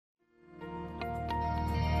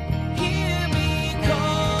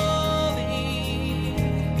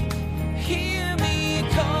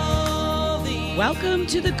Welcome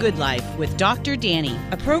to The Good Life with Dr. Danny,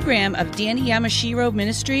 a program of Danny Yamashiro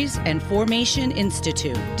Ministries and Formation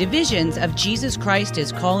Institute, divisions of Jesus Christ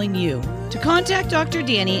is Calling You. To contact Dr.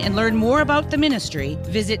 Danny and learn more about the ministry,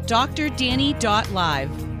 visit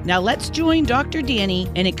drdanny.live. Now let's join Dr. Danny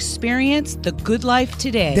and experience the good life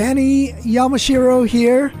today. Danny Yamashiro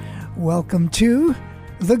here. Welcome to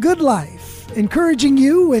The Good Life, encouraging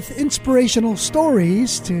you with inspirational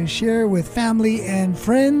stories to share with family and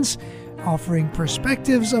friends, offering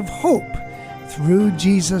perspectives of hope through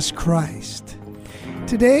Jesus Christ.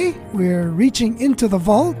 Today, we're reaching into the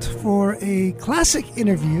vault for a classic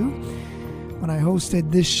interview. When I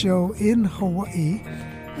hosted this show in Hawaii,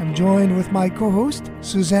 I'm joined with my co-host,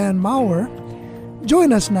 Suzanne Maurer.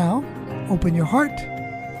 Join us now. Open your heart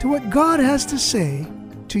to what God has to say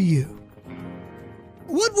to you.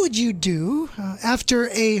 What would you do after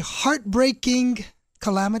a heartbreaking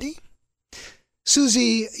calamity?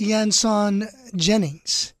 Susie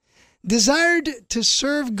Jennings desired to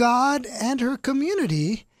serve God and her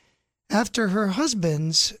community after her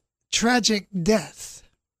husband's tragic death.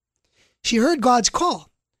 She heard God's call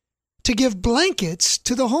to give blankets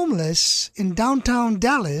to the homeless in downtown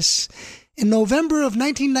Dallas in November of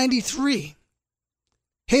 1993.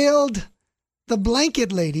 Hailed the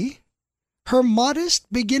Blanket Lady, her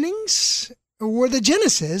modest beginnings were the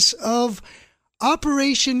genesis of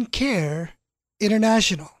Operation Care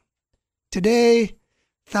International. Today,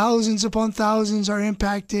 thousands upon thousands are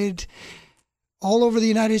impacted all over the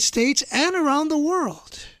United States and around the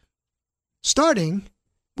world, starting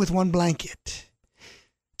with one blanket.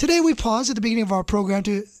 Today, we pause at the beginning of our program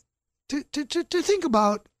to think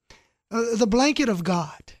about the blanket of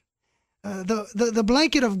God, the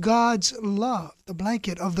blanket of God's love, the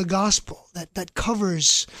blanket of the gospel that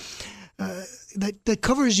covers that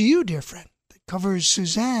covers you, dear friend. Covers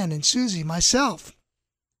Suzanne and Susie, myself.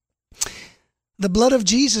 The blood of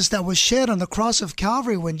Jesus that was shed on the cross of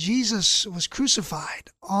Calvary when Jesus was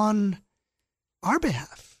crucified on our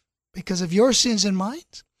behalf because of your sins and mine.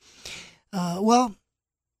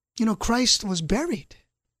 Christ was buried.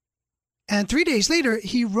 And 3 days later,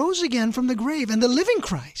 he rose again from the grave. And the living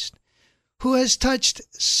Christ, who has touched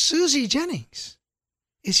Susie Jennings,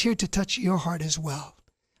 is here to touch your heart as well.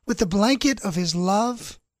 With the blanket of his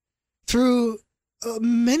love, through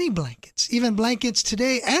many blankets, even blankets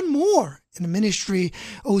today and more in the ministry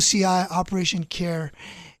OCI, Operation Care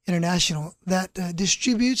International, that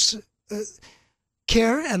distributes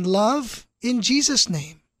care and love in Jesus'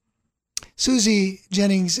 name. Susie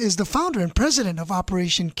Jennings is the founder and president of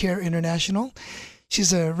Operation Care International.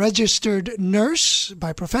 She's a registered nurse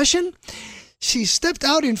by profession. She stepped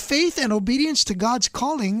out in faith and obedience to God's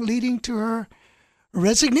calling, leading to her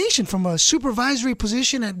resignation from a supervisory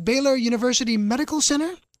position at Baylor University Medical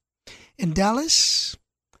Center in Dallas.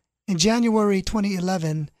 In January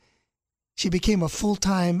 2011, she became a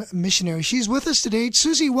full-time missionary. She's with us today.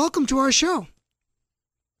 Susie, welcome to our show.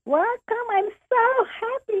 Welcome. I'm so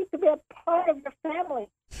happy to be a part of your family.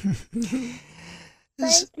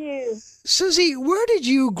 Thank you. Susie, where did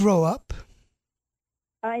you grow up?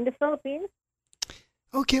 In the Philippines.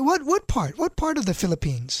 Okay, what part? What part of the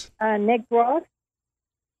Philippines? Negros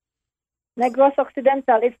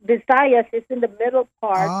Occidental. It's Visayas. It's in the middle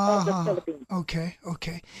part of the Philippines. Okay.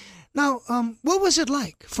 Now, what was it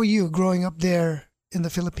like for you growing up there in the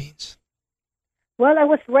Philippines? Well, I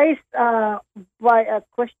was raised by a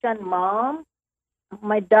Christian mom.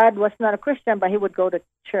 My dad was not a Christian, but he would go to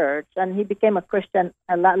church, and he became a Christian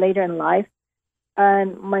a lot later in life.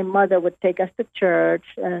 And my mother would take us to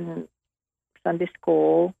church and Sunday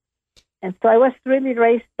school. And so I was really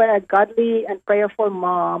raised by a godly and prayerful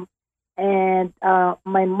mom. And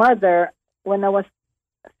my mother, when I was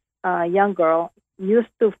a young girl,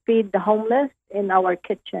 used to feed the homeless in our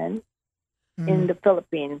kitchen in the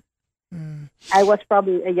Philippines. I was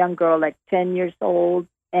probably a young girl, like 10 years old,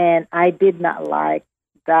 and I did not like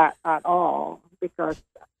that at all because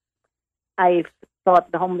I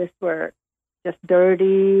thought the homeless were just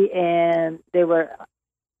dirty and they were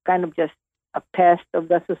kind of just a pest of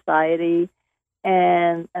the society.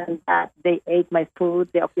 And that they ate my food,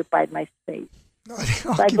 they occupied my space.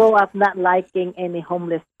 So I grew up not liking any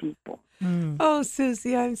homeless people. Oh,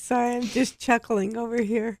 Susie, I'm sorry. I'm just chuckling over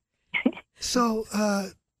here. So,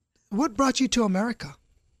 what brought you to America?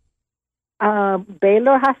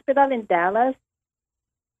 Baylor Hospital in Dallas.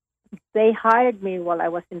 They hired me while I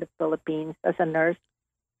was in the Philippines as a nurse.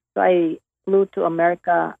 So I flew to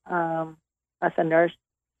America as a nurse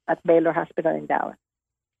at Baylor Hospital in Dallas.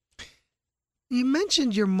 You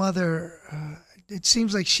mentioned your mother. It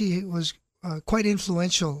seems like she was quite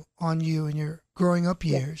influential on you in your growing up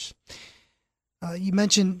years. You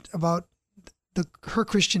mentioned about her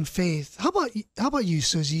Christian faith. How about you,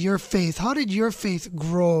 Susie? Your faith. How did your faith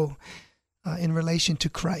grow in relation to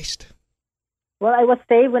Christ? Well, I was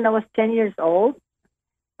saved when I was 10 years old.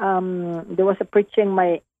 There was a preaching.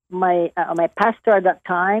 My pastor at that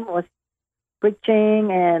time was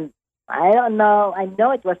preaching, and I don't know. I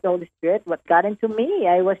know it was the Holy Spirit what got into me.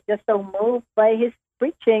 I was just so moved by his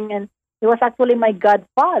preaching, and he was actually my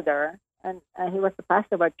godfather, and he was the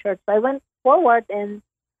pastor of our church. So I went forward, and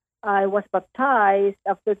I was baptized.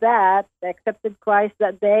 After that, I accepted Christ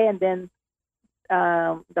that day, and then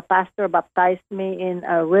the pastor baptized me in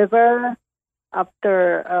a river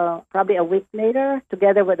after probably a week later,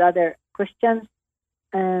 together with other Christians.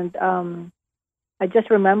 And I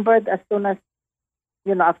just remembered as soon as,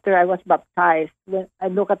 after I was baptized, when I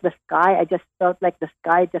look at the sky, I just felt like the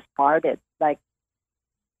sky just parted, like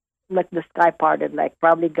the sky parted, like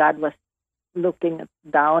probably God was looking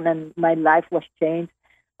down and my life was changed.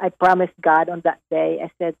 I promised God on that day, I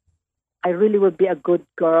said, I really will be a good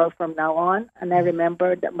girl from now on. And I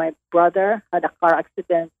remembered that my brother had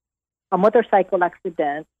a motorcycle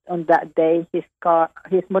accident. On that day, his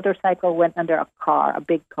motorcycle went under a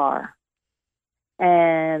big car.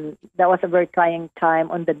 And that was a very trying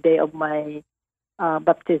time on the day of my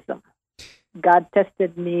baptism. God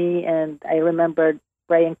tested me, and I remembered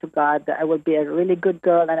praying to God that I would be a really good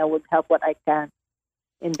girl and I would help what I can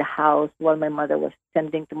in the house while my mother was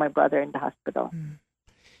tending to my brother in the hospital.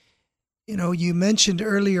 You mentioned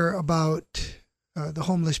earlier about the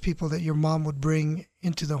homeless people that your mom would bring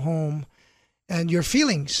into the home and your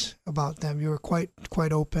feelings about them. You were quite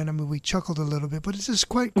open. I mean, we chuckled a little bit, but it's just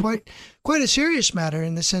quite a serious matter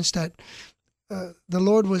in the sense that the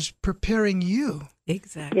Lord was preparing you.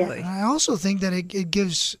 Exactly. Yeah. And I also think that it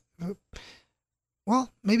gives,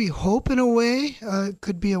 maybe hope in a way,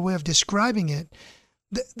 could be a way of describing it.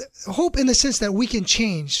 The hope in the sense that we can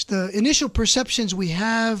change. The initial perceptions we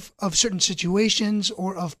have of certain situations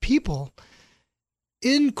or of people,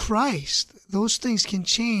 in Christ, those things can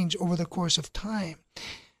change over the course of time.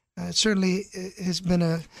 It certainly has been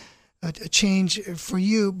a change for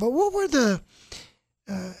you. But what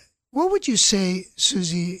would you say,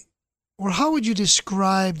 Susie, or how would you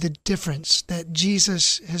describe the difference that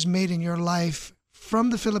Jesus has made in your life from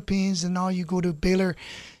the Philippines, and now you go to Baylor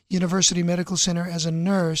University Medical Center as a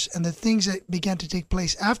nurse, and the things that began to take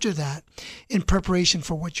place after that in preparation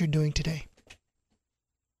for what you're doing today?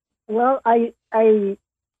 Well, I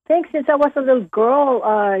think since I was a little girl,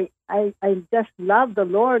 I just loved the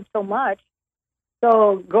Lord so much.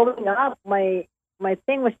 So growing up, my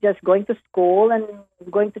thing was just going to school and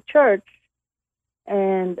going to church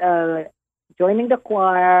and joining the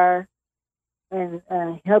choir and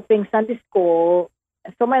helping Sunday school.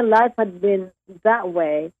 So my life had been that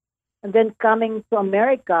way. And then coming to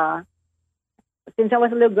America, since I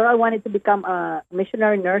was a little girl, I wanted to become a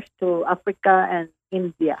missionary nurse to Africa and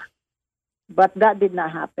India. But that did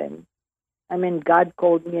not happen. I mean, God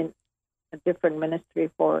called me in a different ministry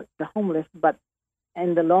for the homeless, but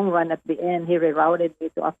in the long run, at the end, He rerouted me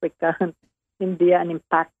to Africa and India and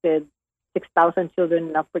impacted 6,000 children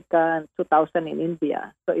in Africa and 2,000 in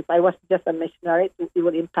India. So if I was just a missionary, it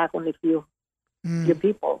would impact only few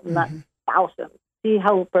people, not thousands. See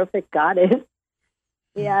how perfect God is?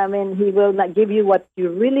 Yeah, I mean, He will not give you what you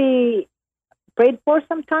really prayed for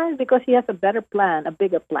sometimes because He has a better plan, a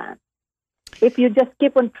bigger plan, if you just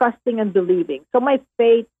keep on trusting and believing. So my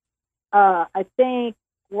faith, I think,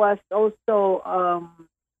 was also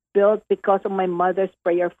built because of my mother's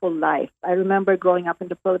prayerful life. I remember growing up in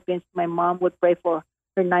the Philippines, my mom would pray for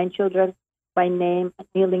her 9 children by name,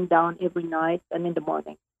 kneeling down every night and in the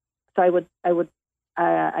morning. So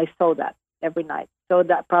I saw that every night. So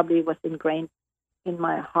that probably was ingrained in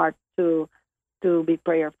my heart to be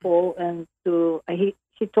prayerful, and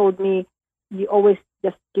she told me, you always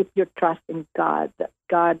just keep your trust in God, that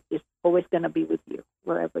God is always going to be with you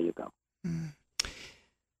wherever you go.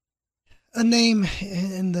 A name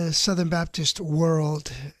in the Southern Baptist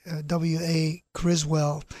world, W.A.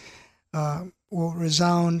 Criswell, will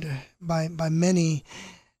resound by many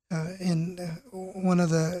in one of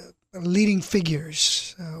the leading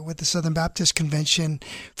figures with the Southern Baptist Convention.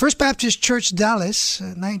 First Baptist Church, Dallas,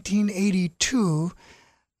 1982.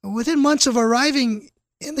 Within months of arriving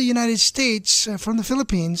in the United States from the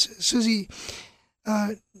Philippines, Susie,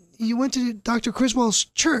 you went to Dr. Criswell's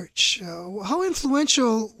church. How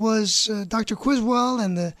influential was Dr. Criswell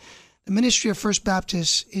and the ministry of First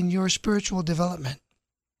Baptist in your spiritual development?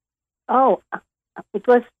 Oh, it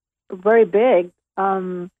was very big.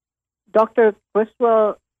 Dr.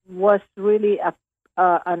 Criswell was really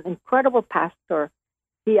an incredible pastor.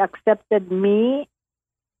 He accepted me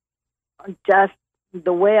just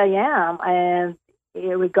the way I am, and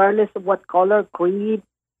regardless of what color, creed,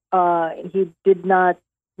 he did not,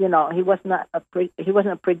 he was not he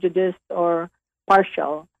wasn't prejudiced or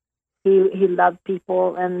partial. He loved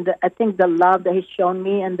people, and I think the love that he's shown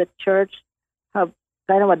me and the church have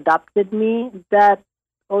kind of adopted me. That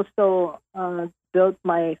also built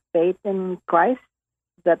my faith in Christ,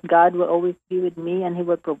 that God will always be with me and He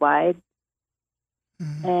will provide.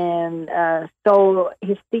 Mm-hmm. And so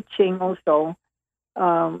His teaching also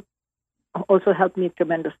helped me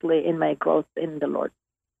tremendously in my growth in the Lord.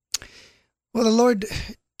 Well, the Lord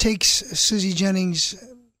takes Susie Jennings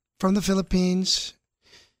from the Philippines.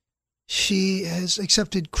 She has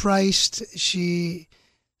accepted Christ. She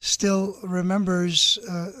still remembers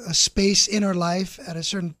a space in her life at a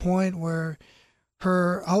certain point where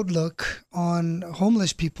her outlook on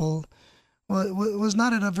homeless people was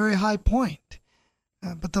not at a very high point.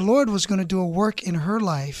 But the Lord was going to do a work in her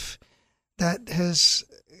life that has,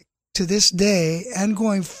 to this day and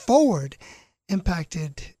going forward,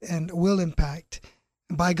 impacted and will impact,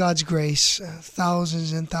 by God's grace,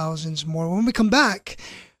 thousands and thousands more. When we come back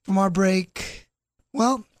from our break,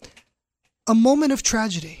 well, a moment of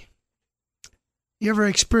tragedy. You ever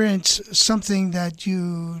experience something that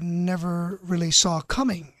you never really saw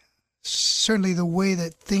coming? Certainly the way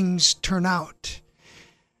that things turn out.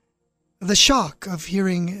 The shock of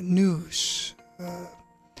hearing news.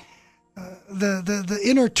 The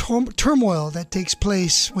inner turmoil that takes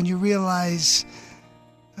place when you realize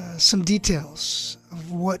some details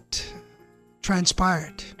of what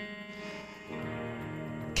transpired.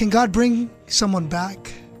 Can God bring someone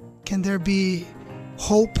back? Can there be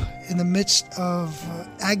hope in the midst of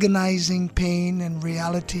agonizing pain and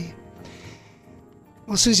reality?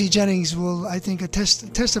 Well, Susie Jennings will, I think,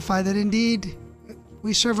 testify that indeed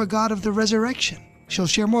we serve a God of the resurrection. She'll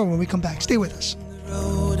share more when we come back. Stay with us. The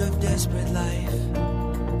road of desperate life,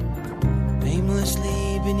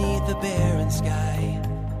 aimlessly beneath the barren sky.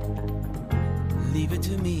 Leave it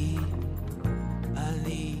to me, I'll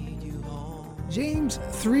lead you home. James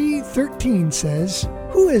 3:13 says,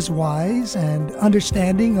 "Who is wise and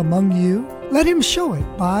understanding among you? Let him show it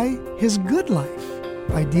by his good life,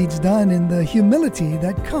 by deeds done in the humility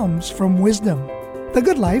that comes from wisdom." The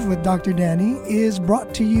Good Life with Dr. Danny is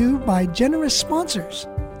brought to you by generous sponsors.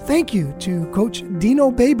 Thank you to Coach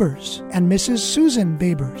Dino Babers and Mrs. Susan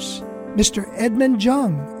Babers, Mr. Edmund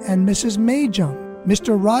Jung and Mrs. May Jung,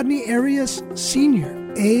 Mr. Rodney Arias Sr.,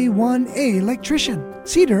 A1A Electrician,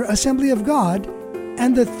 Cedar Assembly of God,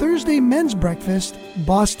 and the Thursday Men's Breakfast,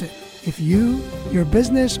 Boston. If you, your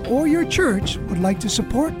business, or your church would like to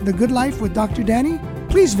support The Good Life with Dr. Danny,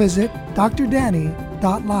 please visit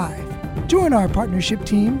drdanny.live. Join our partnership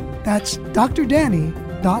team. That's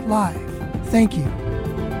drdanny.live. Thank you.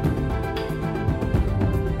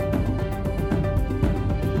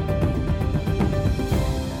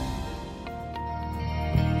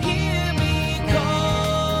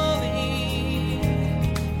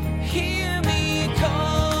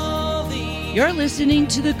 You're listening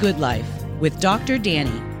to The Good Life with Dr.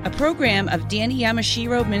 Danny, a program of Danny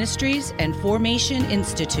Yamashiro Ministries and Formation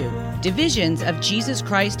Institute. Divisions of Jesus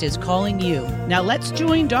Christ is calling you. Now let's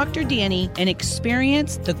join Dr. Danny and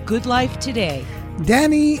experience the good life today.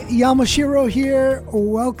 Danny Yamashiro here.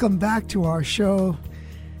 Welcome back to our show.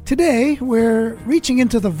 Today, we're reaching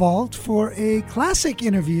into the vault for a classic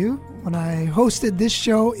interview when I hosted this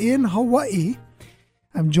show in Hawaii.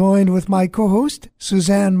 I'm joined with my co-host,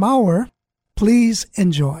 Suzanne Maurer. Please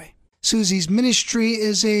enjoy. Susie's ministry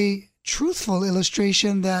is a truthful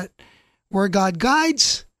illustration that where God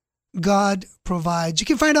guides, God provides. You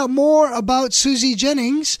can find out more about Susie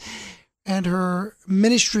Jennings and her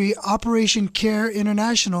ministry, Operation Care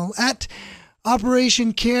International, at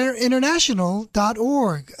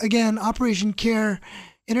operationcareinternational.org. Again,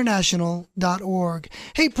 operationcareinternational.org.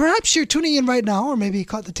 Hey, perhaps you're tuning in right now, or maybe you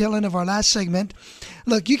caught the tail end of our last segment.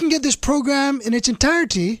 Look, you can get this program in its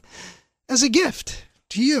entirety as a gift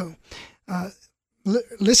to you.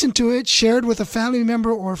 Listen to it, share it with a family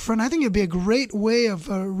member or a friend. I think it'd be a great way of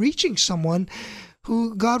reaching someone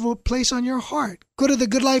who God will place on your heart. Go to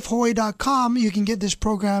thegoodlifehawaii.com. You can get this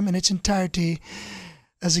program in its entirety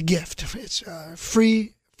as a gift. It's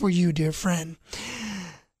free for you, dear friend.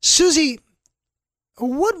 Susie,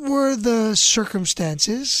 what were the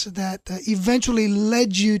circumstances that eventually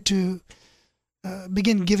led you to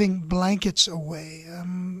begin giving blankets away?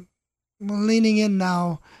 We're leaning in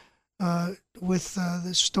now with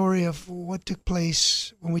the story of what took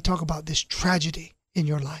place when we talk about this tragedy in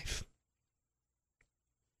your life.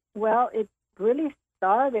 Well, it really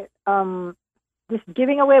started, this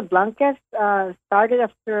giving away blankets started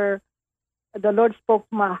after the Lord spoke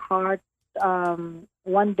to my heart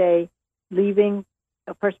one day leaving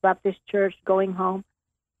the First Baptist Church, going home.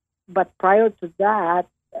 But prior to that,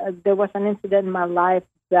 there was an incident in my life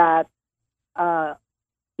that,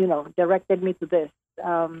 directed me to this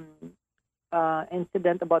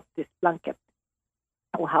incident about this blanket,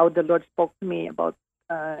 how the Lord spoke to me about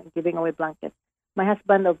giving away blankets. My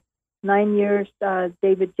husband of 9 years,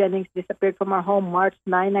 David Jennings, disappeared from our home March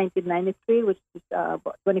 9, 1993, which is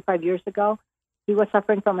about 25 years ago. He was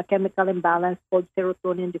suffering from a chemical imbalance called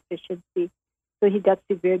serotonin deficiency. So he got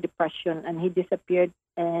severe depression and he disappeared.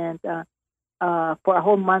 And for a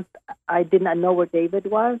whole month, I did not know where David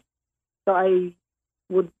was. So I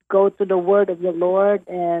would go to the word of the Lord,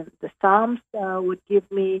 and the Psalms would give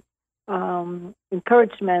me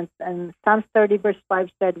encouragement. And Psalms 30 verse 5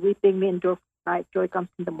 said, "Weeping may endure for night, joy comes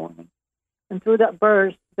in the morning." And through that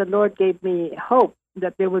verse, the Lord gave me hope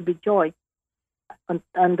that there would be joy.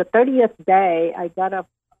 On the 30th day, I got a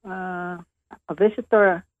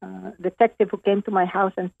visitor, detective, who came to my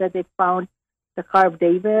house and said they found the car of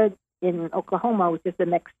David in Oklahoma, which is the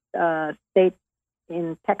next state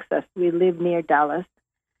in Texas. We live near Dallas.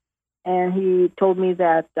 And he told me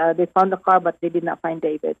that they found the car, but they did not find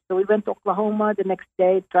David. So we went to Oklahoma the next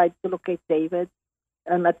day, tried to locate David.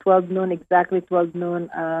 And at 12 noon, exactly 12 noon,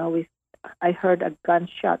 I heard a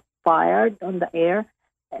gunshot fired on the air.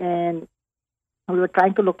 And we were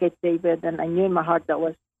trying to locate David, and I knew in my heart that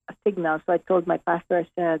was a signal. So I told my pastor, I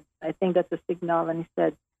said, "I think that's a signal." And he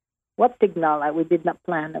said, "What signal?" We did not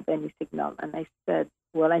plan of any signal. And I said,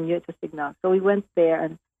 "Well, I knew it's a signal." So we went there,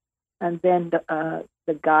 and then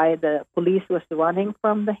the police was running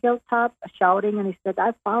from the hilltop, shouting, and he said,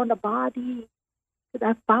 "I found a body." He said,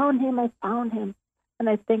 "I found him. And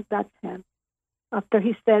I think that's him. After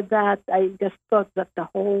he said that, I just thought that the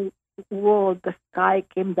whole world, the sky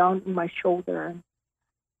came down on my shoulder.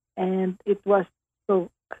 And it was so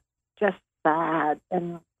just sad.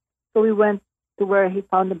 And so we went to where he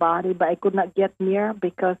found the body, but I could not get near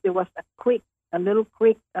because there was a little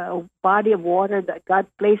creek, a body of water that God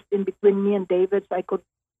placed in between me and David, so I could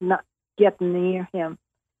not get near him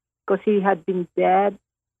because he had been dead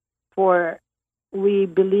we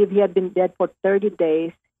believe he had been dead for 30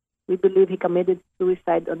 days. We believe he committed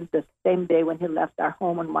suicide on the same day when he left our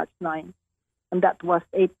home on March 9. And that was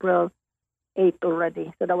April 8th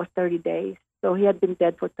already. So that was 30 days. So he had been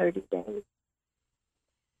dead for 30 days.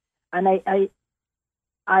 And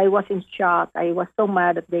I was in shock. I was so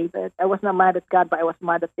mad at David. I was not mad at God, but I was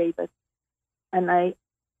mad at David. And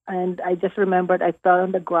I just remembered I fell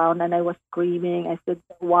on the ground and I was screaming. I said,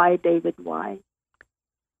 "Why, David, why?"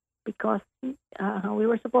 Because we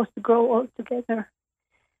were supposed to grow old together.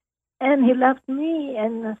 And he left me.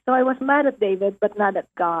 And so I was mad at David, but not at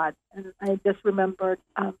God. And I just remembered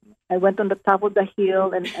I went on the top of the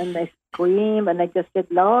hill and I screamed and I just said,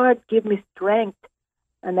 "Lord, give me strength."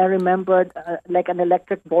 And I remembered like an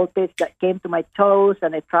electric voltage that came to my toes,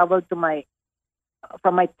 and it traveled from my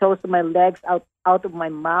toes to my legs, out of my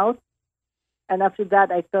mouth. And after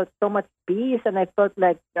that, I felt so much peace, and I felt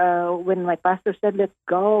like when my pastor said, "Let's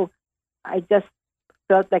go," I just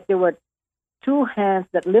felt like there were two hands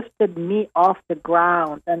that lifted me off the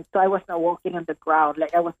ground. And so I was not walking on the ground.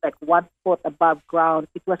 Like I was like 1 foot above ground.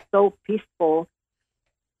 It was so peaceful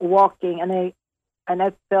walking. And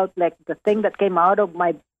I felt like the thing that came out of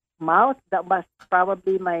my mouth, that was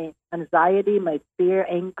probably my anxiety, my fear,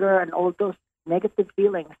 anger, and all those negative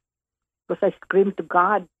feelings. Because I screamed to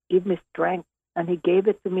God, "Give me strength." And he gave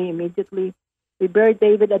it to me immediately. We buried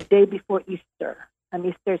David a day before Easter, and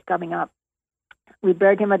Easter is coming up. We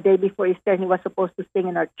buried him a day before Easter, and he was supposed to sing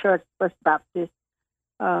in our church, First Baptist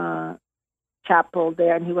chapel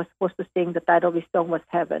there, and he was supposed to sing. The title of his song was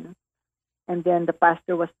Heaven. And then the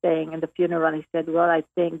pastor was saying in the funeral, he said, "Well, I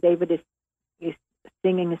think David is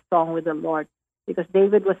singing his song with the Lord." Because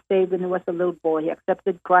David was saved when he was a little boy. He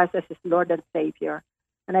accepted Christ as his Lord and Savior.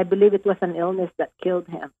 And I believe it was an illness that killed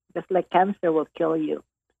him, just like cancer will kill you.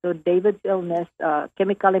 So David's illness,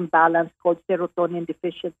 chemical imbalance called serotonin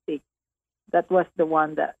deficiency, that was the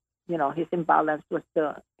one that, his imbalance was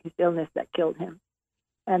his illness that killed him.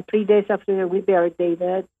 And 3 days after we buried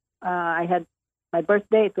David, I had my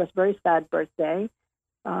birthday. It was a very sad birthday.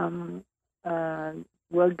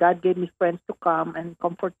 God gave me friends to come and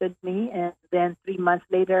comforted me. And then 3 months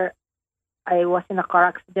later, I was in a car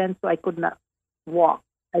accident, so I could not walk.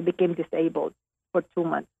 I became disabled for 2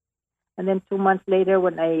 months. And then 2 months later,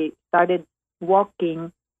 when I started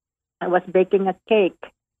walking, I was baking a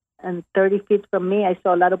cake. And 30 feet from me, I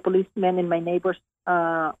saw a lot of policemen in my neighbors,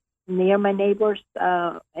 near my neighbors,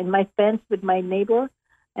 in my fence with my neighbor.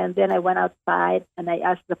 And then I went outside and I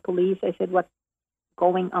asked the police, I said, "What's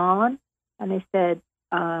going on?" And they said,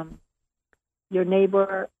 your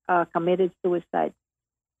neighbor committed suicide.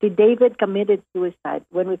 See, David committed suicide.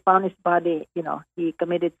 When we found his body, he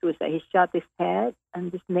committed suicide. He shot his head,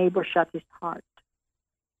 and this neighbor shot his heart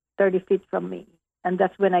 30 feet from me. And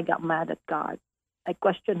that's when I got mad at God. I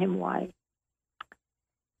questioned him why.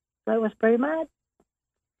 So I was very mad.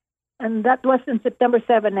 And that was on September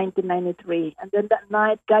 7, 1993. And then that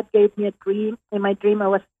night, God gave me a dream. In my dream, I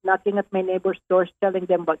was knocking at my neighbor's doors, telling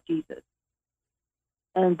them about Jesus.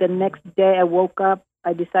 And the next day I woke up,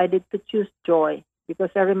 I decided to choose joy because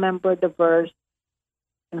I remember the verse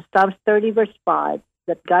in Psalms 30, verse 5,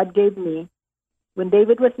 that God gave me. When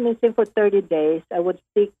David was missing for 30 days, I would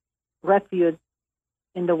seek refuge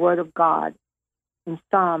in the Word of God, in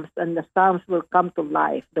Psalms, and the Psalms will come to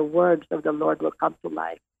life. The words of the Lord will come to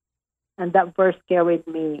life. And that verse carried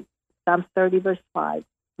me. Psalms 30, verse 5,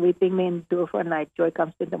 weeping may endure for a night, joy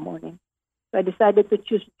comes in the morning. So I decided to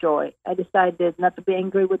choose joy. I decided not to be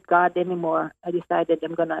angry with God anymore. I decided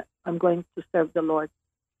I'm going to serve the Lord.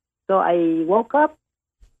 So I woke up,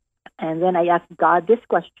 and then I asked God this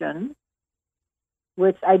question,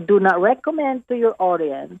 which I do not recommend to your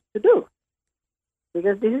audience to do,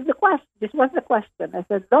 because this is the question. This was the question. I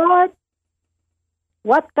said, Lord,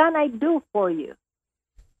 what can I do for you?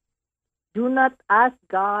 Do not ask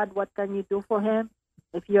God what can you do for him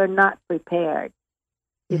if you're not prepared.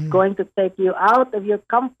 It's going to take you out of your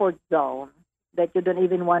comfort zone that you don't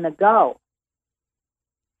even want to go.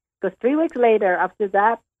 Because 3 weeks later, after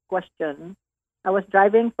that question, I was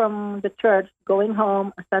driving from the church, going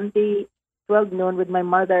home Sunday, 12 noon, with my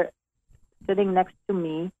mother sitting next to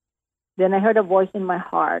me. Then I heard a voice in my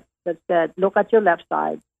heart that said, look at your left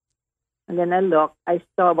side. And then I looked. I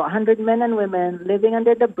saw about 100 men and women living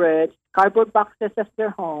under the bridge, cardboard boxes as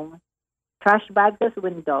their homes, trash bags as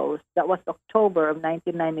windows. That was October of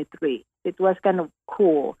 1993. It was kind of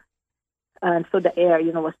cool. And so the air,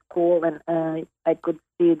 was cool. And I could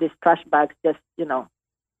see these trash bags just,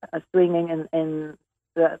 swinging in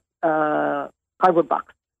the cardboard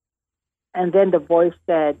box. And then the voice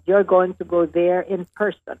said, you're going to go there in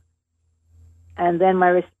person. And then my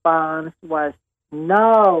response was,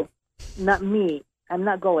 no, not me. I'm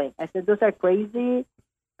not going. I said, those are crazy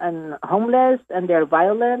and homeless, and they're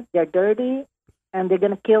violent, they're dirty, and they're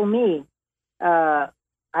going to kill me. I'm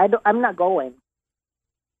not going.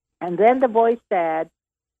 And then the voice said,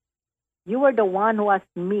 you were the one who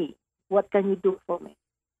asked me, what can you do for me?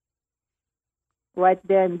 Right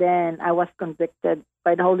there and then, I was convicted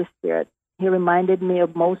by the Holy Spirit. He reminded me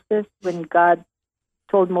of Moses when God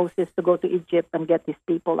told Moses to go to Egypt and get his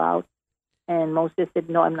people out. And Moses said,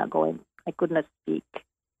 no, I'm not going. I could not speak.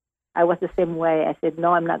 I was the same way. I said,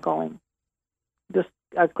 no, I'm not going. Those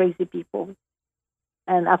are crazy people.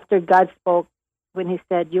 And after God spoke, when he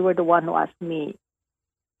said, you were the one who asked me,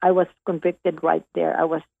 I was convicted right there. I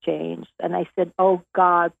was changed. And I said, oh,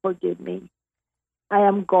 God, forgive me. I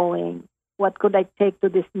am going. What could I take to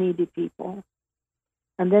these needy people?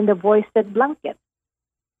 And then the voice said, blanket.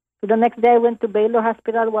 So the next day I went to Baylor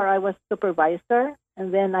Hospital where I was supervisor.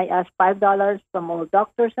 And then I asked $5 from all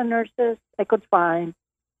doctors and nurses I could find,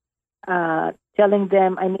 telling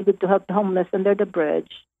them I needed to help the homeless under the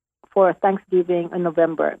bridge for Thanksgiving in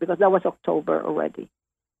November, because that was October already.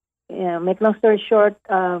 Make long story short,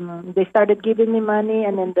 they started giving me money,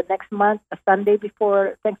 and then the next month, a Sunday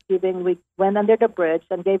before Thanksgiving, we went under the bridge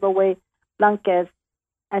and gave away blankets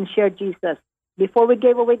and shared Jesus. Before we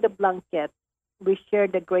gave away the blanket, we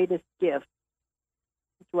shared the greatest gift,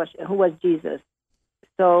 who was Jesus.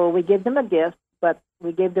 So we gave them a gift, but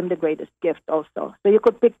we gave them the greatest gift also. So you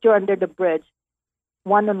could picture under the bridge,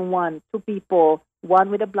 one-on-one, two people,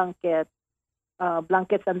 one with a blanket,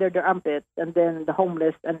 blankets under their armpits, and then the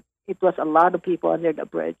homeless. And it was a lot of people under the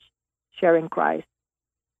bridge sharing Christ.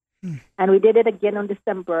 And we did it again on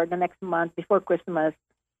December, the next month before Christmas.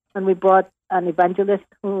 And we brought an evangelist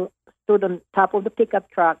who stood on top of the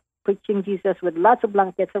pickup truck preaching Jesus with lots of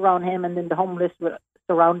blankets around him, and then the homeless were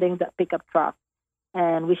surrounding the pickup truck.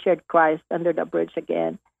 And we shared Christ under the bridge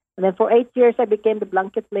again. And then for 8 years, I became the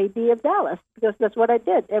blanket lady of Dallas, because that's what I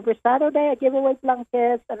did. Every Saturday, I gave away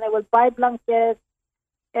blankets, and I would buy blankets.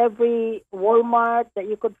 Every Walmart that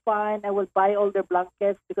you could find, I would buy all their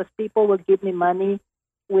blankets, because people would give me money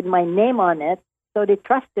with my name on it. So they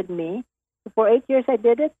trusted me. For 8 years, I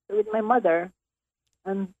did it with my mother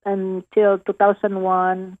until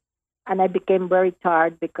 2001. And I became very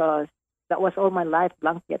tired because that was all my life,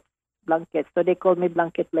 blankets. So they called me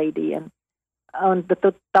Blanket Lady. And on the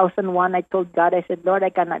 2001, I told God, I said, Lord, I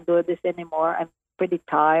cannot do this anymore. I'm pretty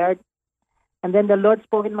tired. And then the Lord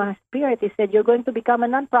spoke in my spirit. He said, you're going to become a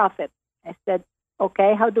nonprofit. I said,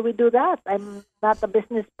 Okay, how do we do that? I'm not a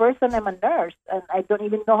business person. I'm a nurse, and I don't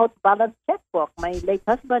even know how to balance checkbook. My late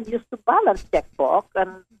husband used to balance checkbook,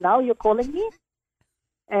 and now you're calling me?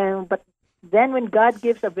 But then when God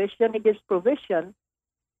gives a vision, He gives provision.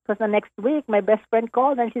 Because the next week, my best friend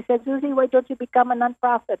called, and she said, Susie, why don't you become a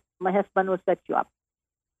nonprofit? My husband will set you up.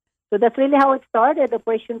 So that's really how it started.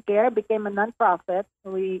 Operation Care became a nonprofit.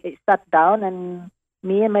 We sat down, and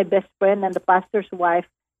me and my best friend and the pastor's wife,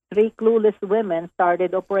 3 clueless women,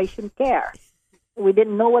 started Operation Care. We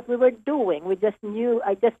didn't know what we were doing. I just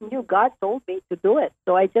knew God told me to do it.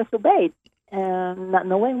 So I just obeyed, not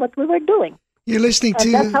knowing what we were doing. You're listening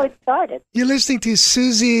And that's how it started. You're listening to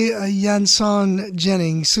Susie Yanson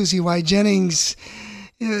Jennings, Susie Y. Jennings.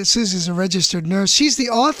 Susie's a registered nurse. She's the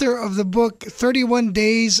author of the book 31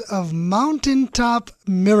 Days of Mountaintop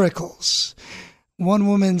Miracles, one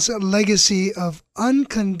woman's legacy of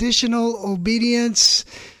unconditional obedience.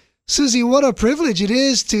 Susie, what a privilege it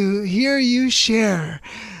is to hear you share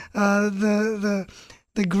the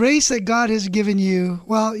grace that God has given you.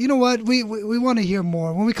 Well, you know what? We want to hear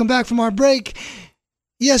more. When we come back from our break,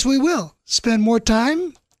 yes, we will spend more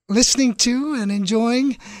time listening to and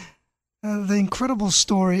enjoying the incredible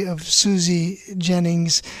story of Susie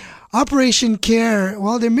Jennings. Operation Care,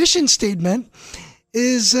 well, their mission statement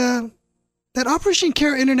is that Operation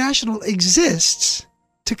Care International exists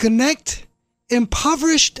to connect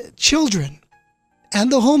impoverished children and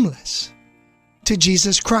the homeless to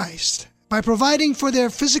Jesus Christ by providing for their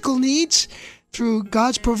physical needs through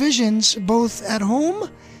God's provisions both at home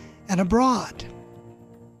and abroad.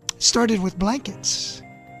 It started with blankets,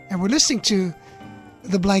 and we're listening to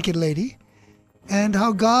the Blanket Lady and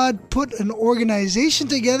how God put an organization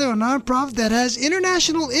together, a nonprofit that has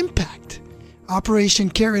international impact.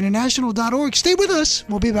 OperationCareInternational.org. Stay with us.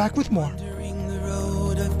 We'll be back with more. Wandering the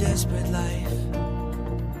road of desperate life,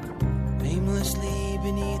 aimlessly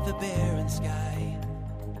beneath the barren sky.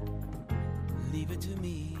 Leave it to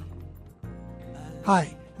me.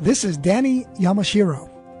 Hi, this is Danny Yamashiro.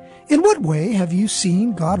 In what way have you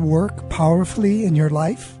seen God work powerfully in your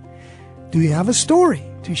life? Do you have a story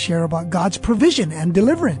to share about God's provision and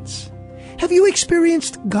deliverance? Have you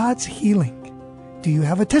experienced God's healing? Do you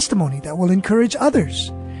have a testimony that will encourage others?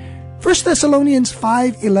 1 Thessalonians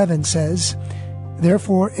 5:11 says,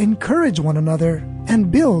 "Therefore encourage one another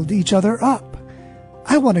and build each other up."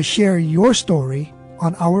 I want to share your story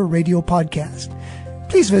on our radio podcast.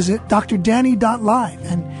 Please visit drdanny.live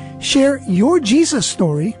and share your Jesus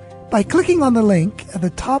story by clicking on the link at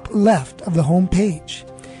the top left of the home page.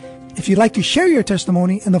 If you'd like to share your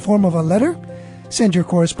testimony in the form of a letter, send your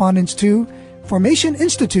correspondence to Formation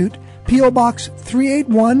Institute, P.O. Box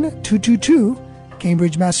 381222,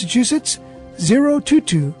 Cambridge, Massachusetts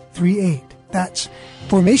 02238. That's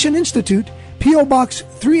Formation Institute, P.O. Box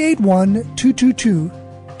 381222,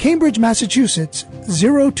 Cambridge, Massachusetts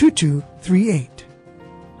 02238.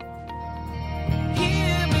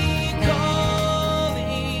 Hear me calling,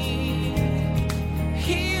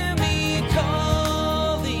 hear me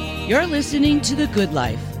calling. You're listening to The Good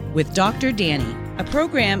Life with Dr. Danny, a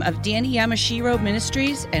program of Danny Yamashiro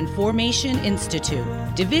Ministries and Formation Institute.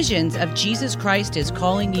 Divisions of Jesus Christ is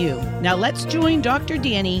calling you. Now let's join Dr.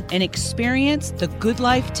 Danny and experience the good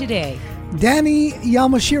life today. Danny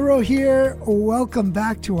Yamashiro here. Welcome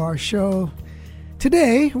back to our show.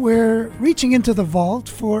 Today, we're reaching into the vault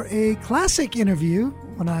for a classic interview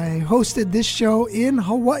when I hosted this show in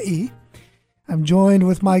Hawaii. I'm joined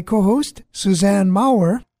with my co-host, Suzanne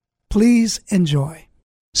Maurer. Please enjoy.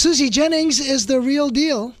 Susie Jennings is the real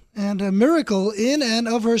deal and a miracle in and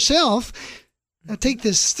of herself. Now take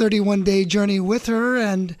this 31-day journey with her,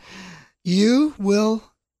 and you will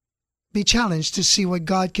be challenged to see what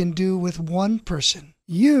God can do with one person.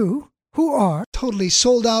 You who are totally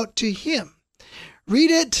sold out to Him. Read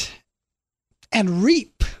it and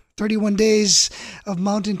reap. 31 Days of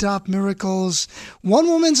Mountaintop Miracles. One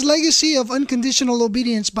Woman's Legacy of Unconditional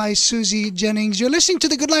Obedience by Susie Jennings. You're listening to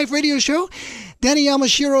the Good Life Radio Show. Danny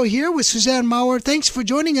Yamashiro here with Suzanne Maurer. Thanks for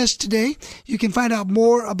joining us today. You can find out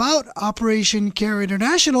more about Operation Care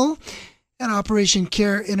International at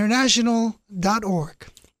OperationCareInternational.org.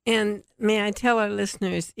 And may I tell our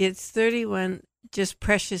listeners, it's 31 just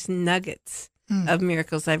precious nuggets of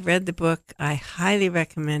miracles. I've read the book. I highly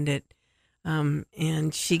recommend it.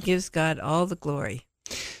 And she gives God all the glory.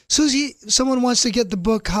 Susie, someone wants to get the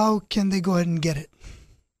book. How can they go ahead and get it?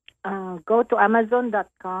 Go to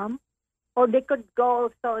Amazon.com, or they could go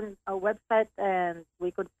also on a website and we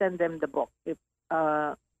could send them the book. If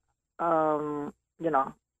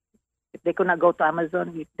if they could not go to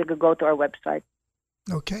Amazon, they could go to our website.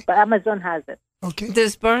 Okay. But Amazon has it. Okay.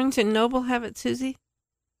 Does Barnes & Noble have it, Susie?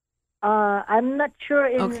 I'm not sure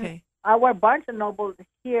in Okay. our Barnes and Noble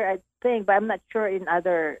here, I think, but I'm not sure in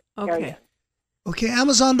other Okay. areas. Okay,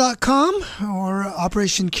 Amazon.com or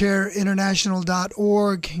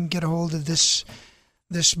OperationCareInternational.org can get a hold of this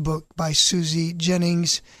book by Susie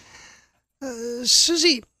Jennings.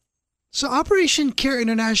 Susie, so Operation Care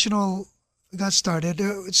International got started.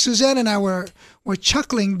 Suzanne and I were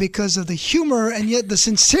chuckling because of the humor and yet the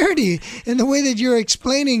sincerity in the way that you're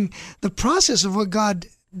explaining the process of what God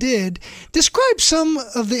did. Describe some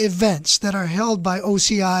of the events that are held by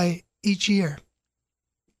OCI each year.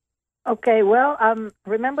 Okay, well,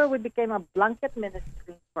 remember we became a blanket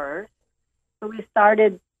ministry first. So we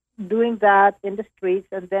started doing that in the streets,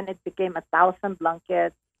 and then it became 1,000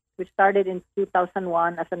 blankets. We started in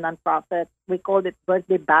 2001 as a nonprofit. We called it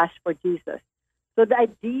Birthday Bash for Jesus. So the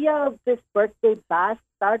idea of this birthday bash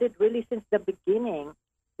started really since the beginning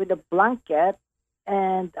with a blanket,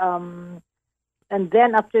 and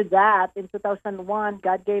then after that, in 2001,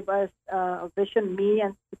 God gave us a vision, me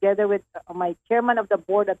and together with my chairman of the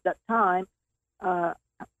board at that time,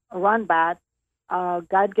 Ron Bat,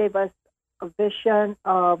 God gave us a vision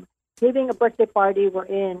of having a birthday party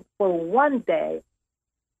wherein for one day,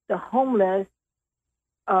 the homeless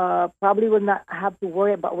probably would not have to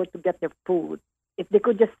worry about where to get their food. If they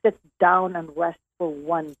could just sit down and rest for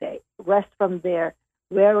one day, rest from their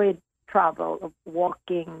weary travel of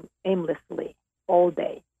walking aimlessly all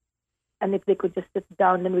day. And if they could just sit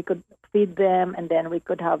down, then we could feed them, and then we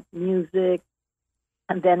could have music,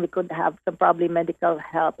 and then we could have some probably medical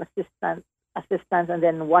help assistance, and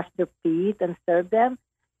then wash their feet and serve them.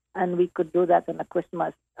 And we could do that on a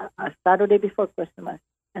Christmas, a Saturday before Christmas,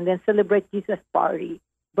 and then celebrate Jesus'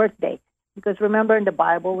 birthday. Because remember in the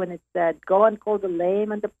Bible when it said, go and call the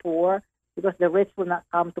lame and the poor, because the rich will not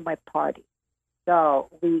come to my party. So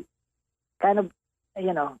we kind of,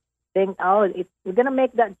 think, we're going to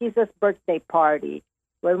make that Jesus birthday party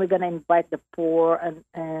where we're going to invite the poor and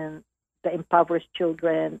the impoverished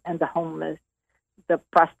children and the homeless, the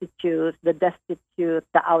prostitutes, the destitute,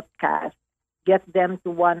 the outcast, get them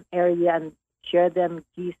to one area and share them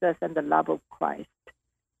Jesus and the love of Christ,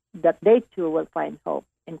 that they too will find hope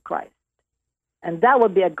in Christ. And that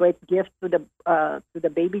would be a great gift to the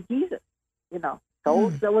baby Jesus,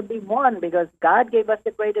 souls that would be won because God gave us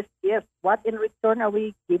the greatest gift. What in return are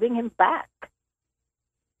we giving him back?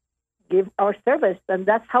 Give our service. And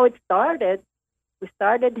that's how it started. We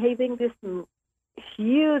started having this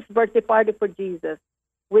huge birthday party for Jesus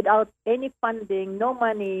without any funding, no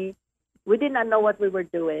money. We did not know what we were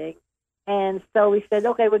doing. And so we said,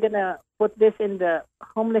 okay, we're going to put this in the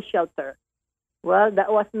homeless shelter. Well,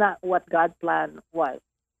 that was not what God's plan was.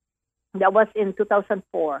 That was in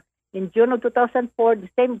 2004. In June of 2004, the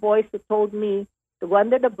same voice who told me to go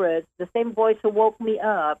under the bridge, the same voice who woke me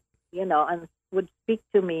up, and would speak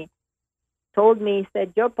to me, told me,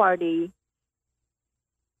 said, your party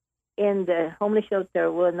in the homeless shelter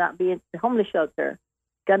will not be in the homeless shelter.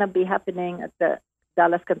 It's going to be happening at the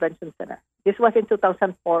Dallas Convention Center. This was in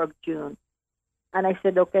 2004 of June. And I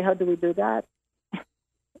said, okay, how do we do that?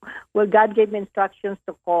 Well, God gave me instructions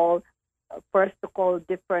to call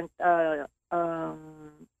different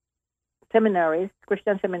seminaries,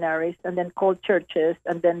 Christian seminaries, and then call churches,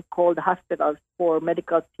 and then call the hospitals for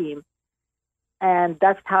medical team. And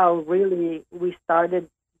that's how really we started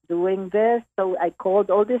doing this. So I called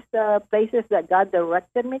all these places that God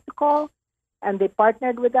directed me to call, and they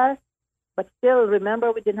partnered with us. But still,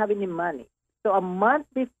 remember, we didn't have any money. So a month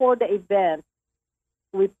before the event,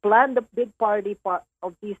 we planned a big party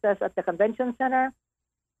of Jesus at the convention center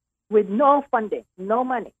with no funding, no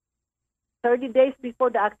money. 30 days before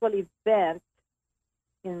the actual event,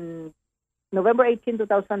 in November 18,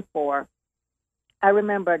 2004, I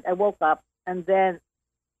remembered, I woke up, and then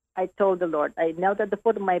I told the Lord, I knelt at the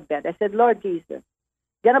foot of my bed. I said, Lord Jesus,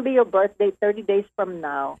 it's going to be your birthday 30 days from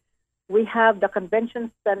now. We have the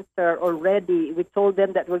convention center already. We told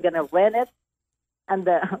them that we're going to rent it. And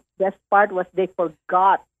the best part was they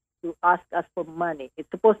forgot to ask us for money. It's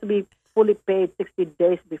supposed to be fully paid 60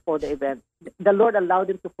 days before the event. The Lord allowed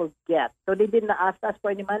them to forget. So they didn't ask us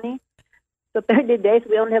for any money. So 30 days,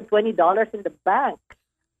 we only have $20 in the bank.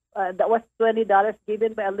 That was $20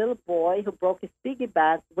 given by a little boy who broke his piggy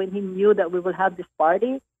bank when he knew that we will have this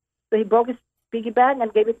party. So he broke his piggy bank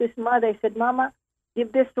and gave it to his mother. He said, Mama,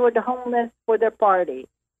 give this to the homeless for their party.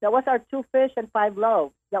 That was our 2 fish and 5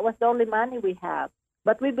 loaves. That was the only money we have.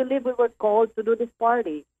 But we believe we were called to do this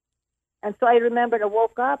party. And so I remembered I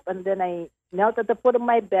woke up and then I knelt at the foot of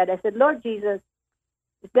my bed. I said, Lord Jesus,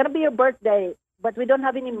 it's going to be your birthday, but we don't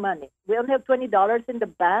have any money. We only have $20 in the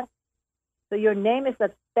bank. So your name is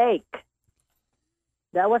at stake.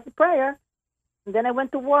 That was the prayer. And then I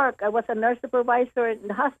went to work. I was a nurse supervisor in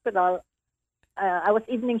the hospital. I was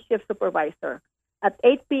evening shift supervisor. At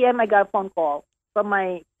 8 p.m., I got a phone call from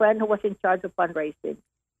my friend who was in charge of fundraising.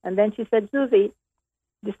 And then she said, Susie,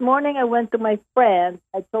 this morning I went to my friend.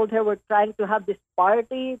 I told her we're trying to have this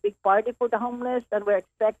party, big party for the homeless, and we're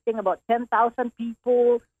expecting about 10,000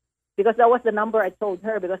 people, because that was the number I told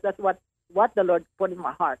her, because that's what the Lord put in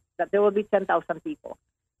my heart, that there will be 10,000 people.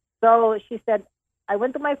 So she said, I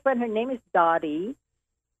went to my friend, her name is Dottie,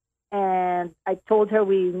 and I told her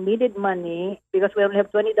we needed money because we only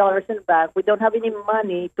have $20 in the bank. We don't have any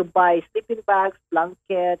money to buy sleeping bags,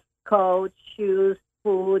 blankets, coats, shoes,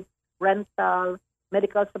 food, rental,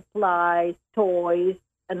 medical supplies, toys,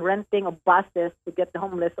 and renting of buses to get the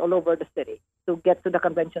homeless all over the city to get to the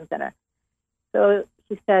convention center. So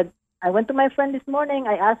she said, I went to my friend this morning.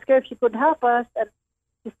 I asked her if she could help us. And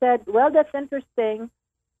she said, well, that's interesting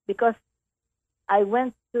because I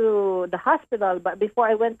went to the hospital, but before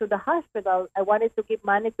I went to the hospital, I wanted to give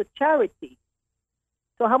money to charity.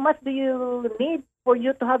 So how much do you need for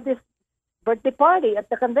you to have this birthday party at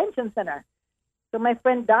the convention center? So my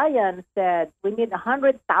friend Diane said, we need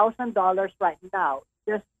 $100,000 right now,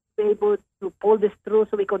 just to be able to pull this through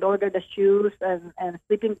so we could order the shoes and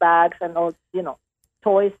sleeping bags and all,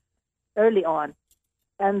 toys early on.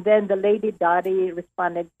 And then the lady Dottie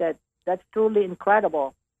responded, said, that's truly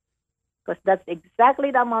incredible, because that's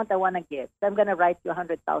exactly the amount I want to give. So I'm going to write you a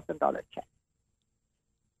 $100,000 check.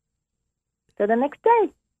 So the next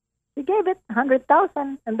day, she gave it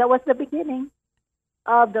 $100,000, and that was the beginning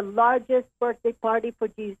of the largest birthday party for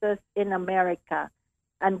Jesus in America.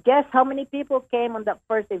 And guess how many people came on that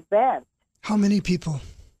first event? How many people?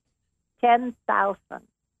 10,000.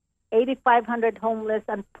 8,500 homeless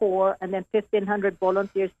and poor, and then 1,500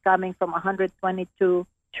 volunteers coming from 122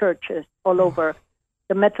 churches all over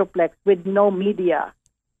the Metroplex with no media.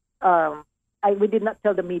 We did not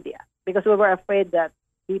tell the media because we were afraid that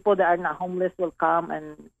people that are not homeless will come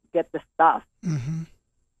and get the stuff. Mm-hmm.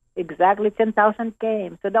 Exactly 10,000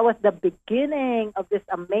 came. So that was the beginning of this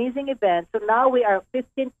amazing event. So now we are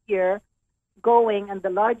 15th year going, and the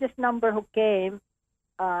largest number who came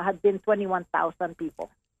had been 21,000 people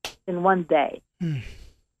in one day. Mm.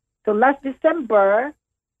 So last December,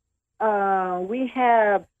 we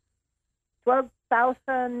have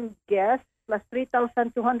 12,000 guests plus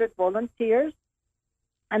 3,200 volunteers.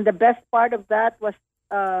 And the best part of that was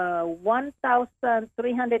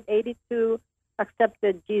 1,382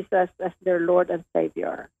 accepted Jesus as their Lord and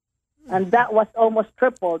Savior. And that was almost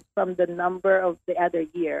tripled from the number of the other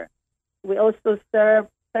year. We also served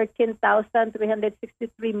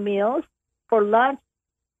 13,363 meals for lunch,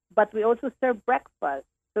 but we also served breakfast.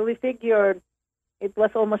 So we figured it was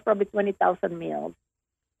almost probably 20,000 meals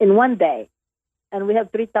in one day. And we have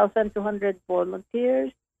 3,200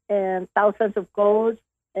 volunteers and thousands of coats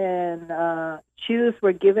and shoes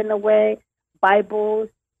were given away, Bibles,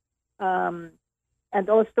 and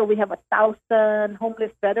also we have 1,000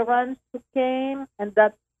 homeless veterans who came, and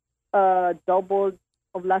that doubled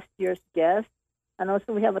of last year's guests. And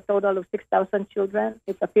also we have a total of 6,000 children.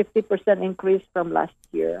 It's a 50% increase from last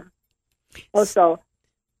year. Also,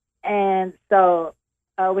 and so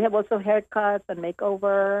we have also haircuts and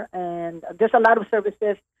makeover, and there's a lot of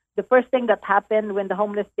services. The first thing that happened when the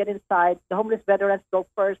homeless get inside, the homeless veterans go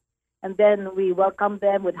first, and then we welcome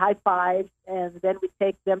them with high fives, and then we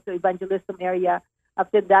take them to evangelism area.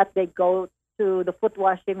 After that, they go to the foot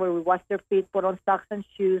washing where we wash their feet, put on socks and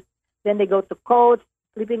shoes. Then they go to coats,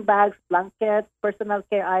 sleeping bags, blankets, personal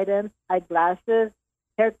care items, eyeglasses,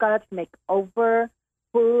 haircuts, makeover,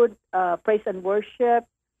 food, praise and worship,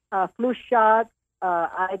 flu shots,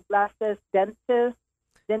 eyeglasses, dentists.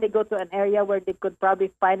 Then they go to an area where they could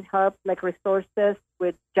probably find help, like resources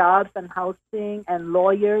with jobs and housing and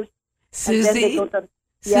lawyers. Susie, and then they go to,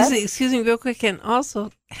 yes? Susie, excuse me real quick, and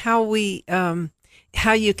also how we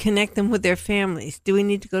how you connect them with their families. Do we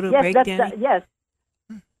need to go to a break, Danny? Yes.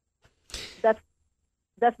 That's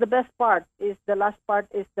the best part. Is the last part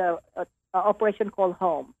is the operation Call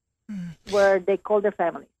Home, where they call their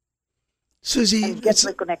family. Susie, and get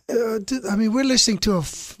reconnected. We're listening to a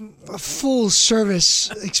full service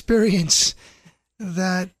experience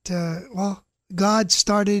that, God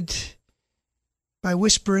started by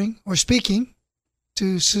whispering or speaking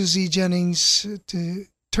to Susie Jennings to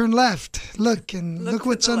turn left, look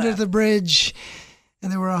what's under the bridge.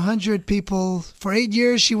 And there were 100 people. For 8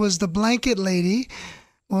 years, she was the blanket lady,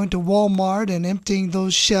 going to Walmart and emptying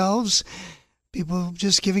those shelves, people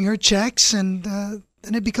just giving her checks, and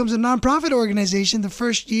then it becomes a nonprofit organization. The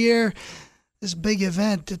first year, this big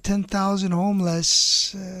event, the 10,000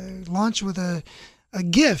 homeless, launched with a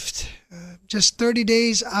gift just 30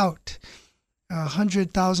 days out.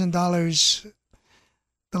 $100,000.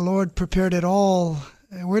 The Lord prepared it all.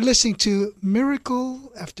 We're listening to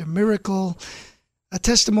miracle after miracle, a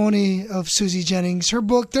testimony of Susie Jennings. Her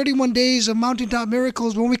book, 31 Days of Mountaintop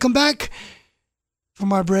Miracles. When we come back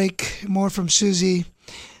from our break, more from Susie.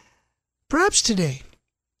 Perhaps today,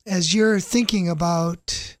 as you're thinking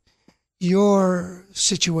about your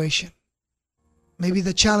situation, maybe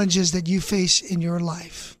the challenges that you face in your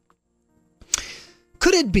life,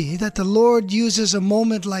 could it be that the Lord uses a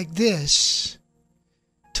moment like this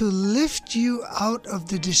to lift you out of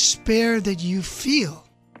the despair that you feel?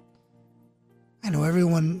 I know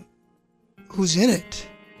everyone who's in it.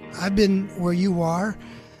 I've been where you are.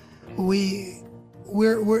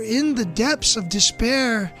 We're in the depths of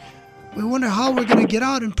despair. We wonder how we're going to get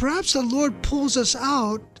out, and perhaps the Lord pulls us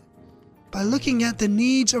out by looking at the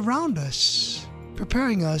needs around us,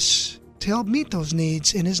 preparing us to help meet those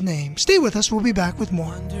needs in His name. Stay with us. We'll be back with more.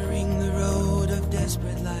 Wandering the road of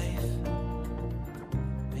desperate life,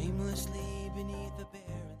 aimlessly beneath the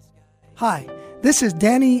barren sky. Hi, this is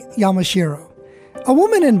Danny Yamashiro. A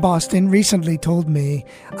woman in Boston recently told me,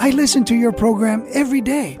 "I listen to your program every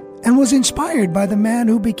day and was inspired by the man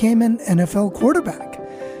who became an NFL quarterback."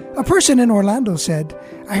 A person in Orlando said,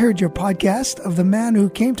 "I heard your podcast of the man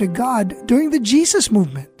who came to God during the Jesus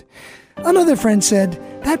movement." Another friend said,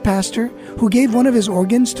 "That pastor who gave one of his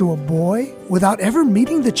organs to a boy without ever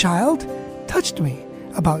meeting the child touched me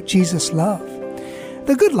about Jesus' love."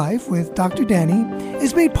 The Good Life with Dr. Danny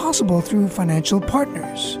is made possible through financial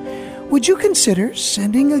partners. Would you consider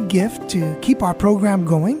sending a gift to keep our program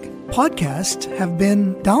going? Podcasts have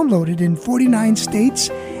been downloaded in 49 states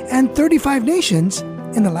and 35 nations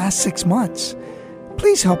in the last 6 months.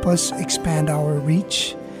 Please help us expand our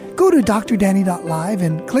reach. Go to drdanny.live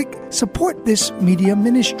and click Support This Media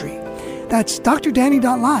Ministry. That's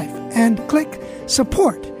drdanny.live and click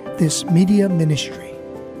Support This Media Ministry.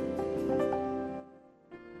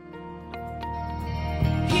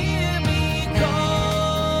 Hear me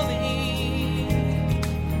calling,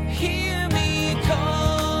 hear me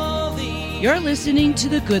calling. You're listening to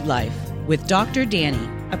The Good Life with Dr. Danny,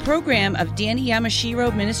 a program of Danny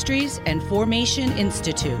Yamashiro Ministries and Formation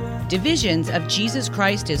Institute. Divisions of Jesus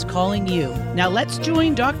Christ is calling you. Now let's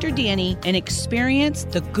join Dr. Danny and experience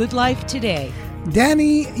the good life today.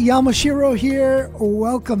 Danny Yamashiro here.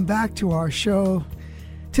 Welcome back to our show.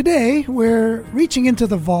 Today, we're reaching into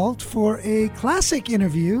the vault for a classic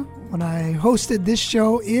interview when I hosted this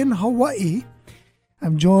show in Hawaii.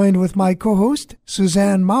 I'm joined with my co-host,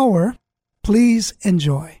 Suzanne Maurer. Please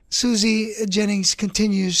enjoy. Susie Jennings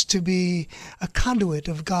continues to be a conduit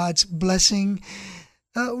of God's blessing,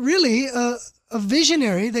 really a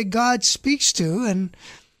visionary that God speaks to, and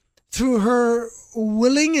through her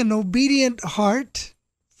willing and obedient heart,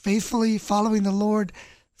 faithfully following the Lord,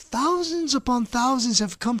 thousands upon thousands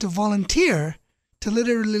have come to volunteer to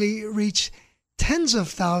literally reach tens of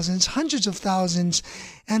thousands, hundreds of thousands,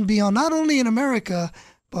 and beyond, not only in America,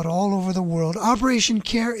 but all over the world.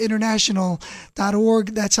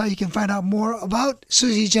 OperationCareInternational.org. That's how you can find out more about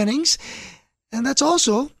Susie Jennings. And that's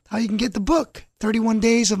also how you can get the book, 31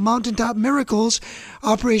 Days of Mountaintop Miracles,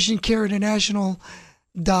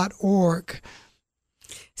 OperationCareInternational.org.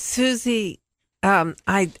 Susie,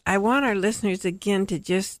 I want our listeners again to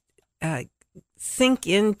just sink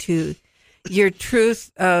into your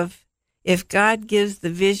truth of if God gives the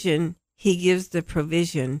vision, He gives the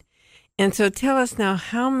provision. And so tell us now,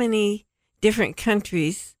 how many different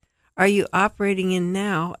countries are you operating in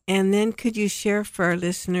now? And then could you share for our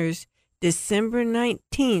listeners December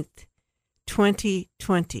 19th,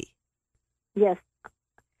 2020? Yes.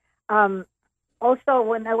 Also,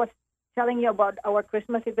 when I was telling you about our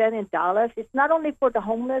Christmas event in Dallas, it's not only for the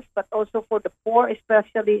homeless, but also for the poor,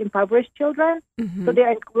 especially impoverished children. Mm-hmm. So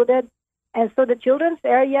they're included. And so the children's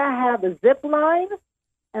area have a zip line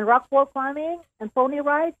and rock wall climbing and pony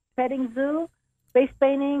rides, petting zoo, face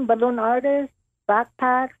painting, balloon artists,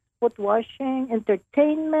 backpacks, foot washing,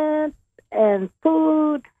 entertainment, and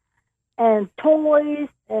food, and toys,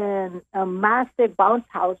 and massive bounce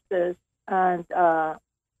houses, and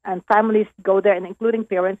families go there, and including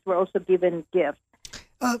parents were also given gifts.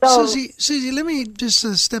 Susie, let me just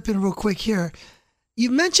step in real quick here.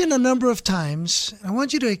 You've mentioned a number of times. I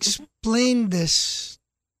want you to explain this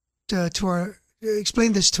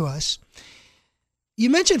explain this to us. You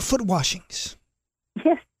mentioned foot washings.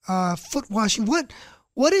 Yes. Foot washing.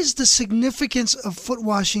 What is the significance of foot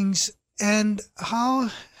washings, and how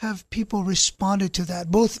have people responded to that,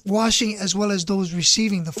 both washing as well as those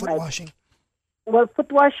receiving the foot washing? Well,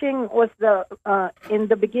 foot washing was in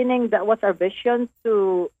the beginning, that was our vision,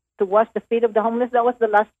 to wash the feet of the homeless. That was the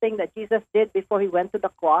last thing that Jesus did before He went to the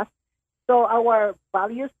cross. So our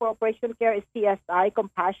values for Operation Care is CSI,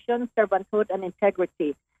 compassion, servanthood, and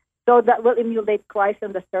integrity. So that will emulate Christ,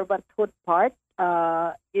 and the servanthood part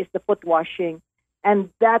is the foot washing.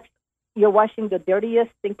 And that's, you're washing the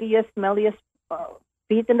dirtiest, stinkiest, smelliest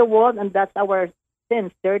feet in the world, and that's our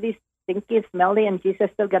sins, dirty, stinky, smelly, and Jesus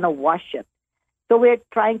is still going to wash it. So we're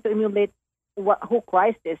trying to emulate who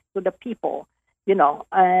Christ is to the people,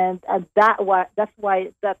 and that's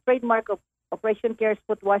why the trademark of Operation Care is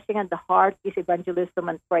foot washing, and the heart is evangelism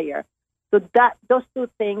and prayer. So that those two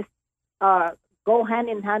things go hand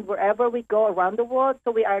in hand wherever we go around the world.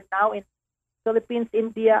 So we are now in Philippines,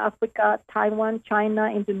 India, Africa, Taiwan,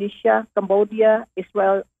 China, Indonesia, Cambodia,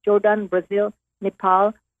 Israel, Jordan, Brazil,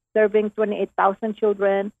 Nepal, serving 28,000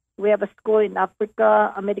 children. We have a school in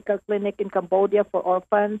Africa, a medical clinic in Cambodia for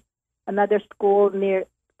orphans, another school near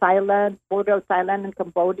Thailand, border of Thailand and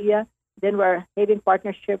Cambodia. Then we're having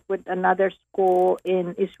partnership with another school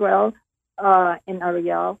in Israel, in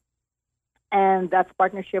Ariel, and that's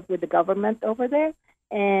partnership with the government over there.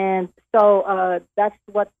 And so that's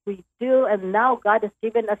what we do. And now God has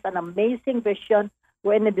given us an amazing vision.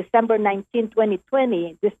 We're in December 19,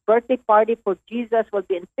 2020. This birthday party for Jesus will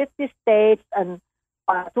be in 50 states and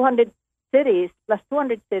 200 cities, plus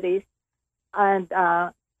 200 cities, and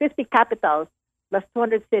 50 capitals, plus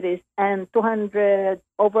 200 cities, and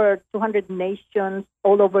over 200 nations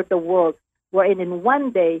all over the world, wherein in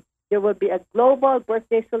one day there will be a global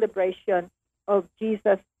birthday celebration of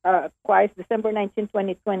Jesus Christ, December 19,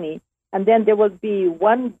 2020. And then there will be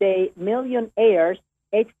one day million heirs,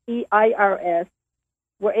 HEIRS,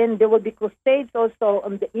 wherein there will be crusades also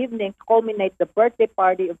on the evening to culminate the birthday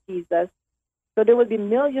party of Jesus. So there will be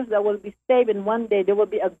millions that will be saved in one day. There will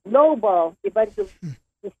be a global evangelism,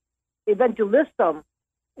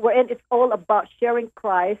 wherein it's all about sharing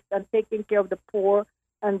Christ and taking care of the poor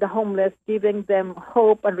and the homeless, giving them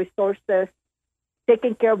hope and resources,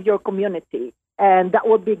 taking care of your community. And that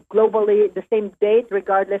will be globally the same date,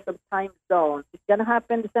 regardless of time zone. It's going to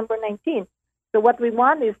happen December 19th. So what we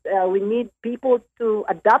want is we need people to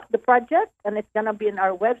adopt the project, and it's going to be in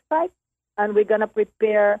our website. And we're going to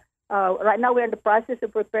prepare. Right now, we're in the process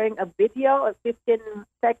of preparing a video, a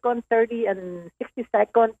 15-second, 30, and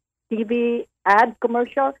 60-second TV ad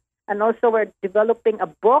commercial. And also, we're developing a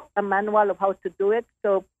book, a manual of how to do it,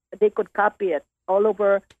 so they could copy it all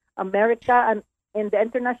over America. And in the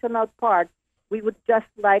international part, we would just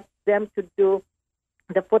like them to do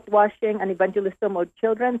the foot washing and evangelism of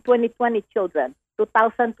children, 2020 children,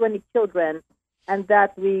 2020 children, and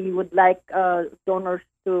that we would like donors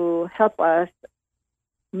to help us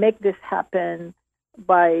make this happen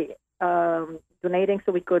by donating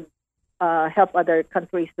so we could help other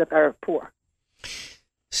countries that are poor.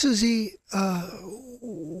 Susie,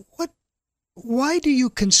 why do you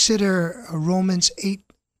consider Romans 8,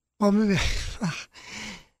 well, maybe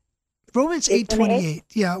Romans 8:28.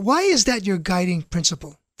 Yeah, why is that your guiding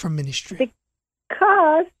principle for ministry?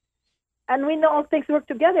 Because, and we know all things work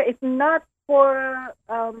together. It's not for,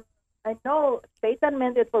 I know Satan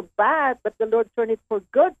meant it for bad, but the Lord turned it for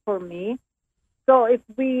good for me. So if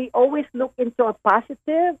we always look into a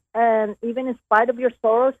positive, and even in spite of your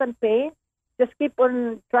sorrows and pain, just keep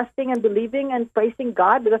on trusting and believing and praising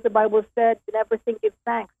God, because the Bible said, in everything give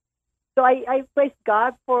thanks. So I praise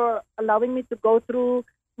God for allowing me to go through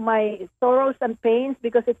my sorrows and pains,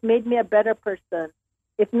 because it made me a better person.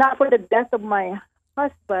 If not for the death of my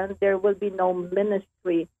husband, there will be no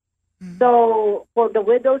ministry. Mm-hmm. So for the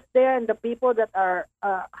widows there and the people that are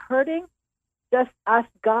hurting, just ask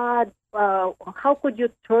God, how could you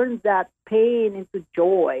turn that pain into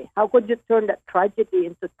joy? How could you turn that tragedy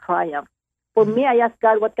into triumph? For me, I ask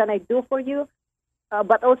God, what can I do for you?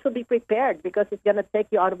 But also be prepared, because it's going to take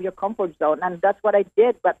you out of your comfort zone. And that's what I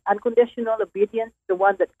did. But unconditional obedience is the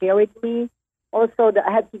one that carried me. Also, that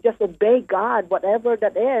I had to just obey God, whatever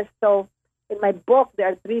that is. So in my book, there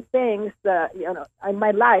are three things, in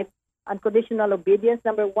my life. Unconditional obedience.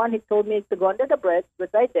 Number one, he told me to go under the bridge,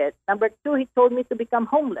 which I did. Number two, he told me to become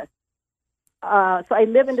homeless. So I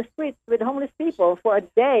live in the streets with homeless people for a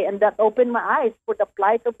day, and that opened my eyes for the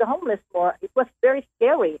plight of the homeless more. It was very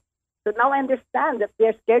scary. So now I understand that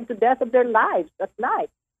they're scared to death of their lives at night.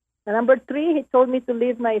 And number three, he told me to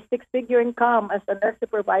leave my six-figure income as a nurse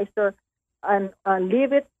supervisor and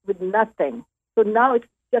leave it with nothing. So now it's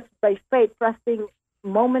just by faith, trusting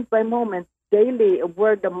moment by moment, daily, of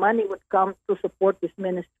where the money would come to support this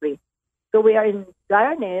ministry. So we are in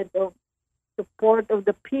dire need of support of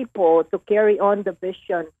the people to carry on the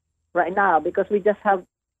vision right now, because we just have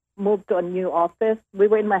moved to a new office. We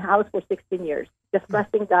were in my house for 16 years, just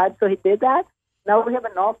trusting God. So he did that. Now we have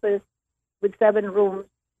an office with 7 rooms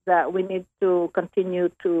that we need to continue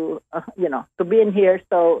to, to be in here.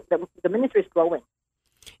 So the ministry is growing.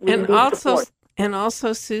 And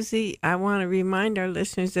also, Susie, I want to remind our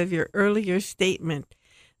listeners of your earlier statement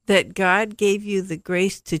that God gave you the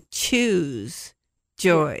grace to choose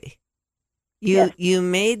joy. You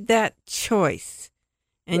made that choice,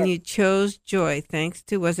 and you chose joy thanks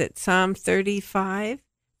to, was it Psalm 35?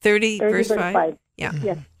 30 verse 5? Yeah.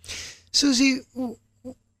 Yes. Susie,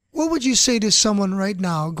 what would you say to someone right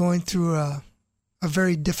now going through a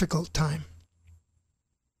very difficult time?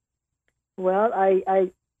 Well,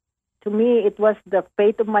 to me, it was the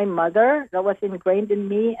faith of my mother that was ingrained in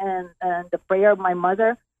me, and the prayer of my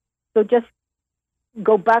mother. So just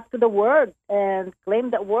go back to the Word and claim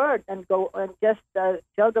that Word, and go and just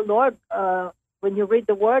tell the Lord, when you read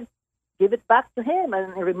the Word, give it back to Him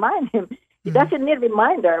and remind Him. He doesn't need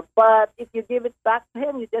reminder, but if you give it back to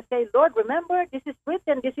Him, you just say, Lord, remember, this is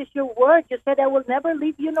written, this is your Word. You said, I will never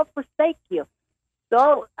leave you nor forsake you.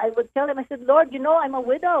 So I would tell Him, I said, Lord, I'm a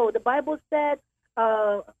widow. The Bible said,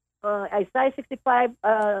 Isaiah 65,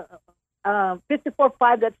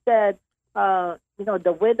 54:5, that said, the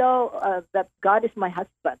widow, that God is my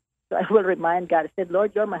husband. So I will remind God, I said,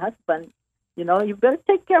 Lord, you're my husband. You better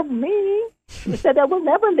take care of me. You said, I will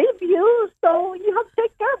never leave you, so you have to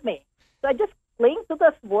take care of me. So I just cling to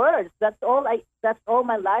those words. That's all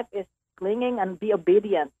my life is, clinging and be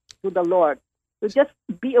obedient to the Lord. So just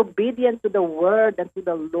be obedient to the Word and to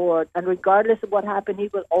the Lord. And regardless of what happened, He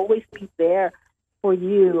will always be there for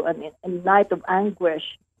you. And in night of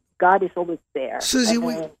anguish, God is always there. Susie,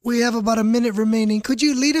 we have about a minute remaining. Could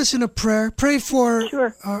you lead us in a prayer? Pray for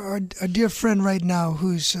our dear friend right now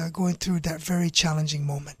who's going through that very challenging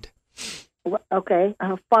moment. Okay.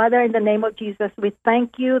 Father, in the name of Jesus, we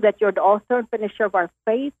thank you that you're the author and finisher of our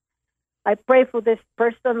faith. I pray for this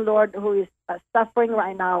person, Lord, who is suffering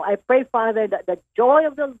right now. I pray, Father, that the joy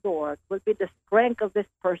of the Lord will be the strength of this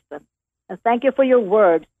person. And thank you for your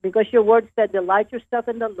words, because your word said, delight yourself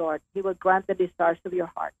in the Lord. He will grant the desires of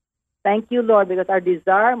your heart. Thank you, Lord, because our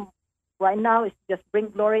desire right now is to just bring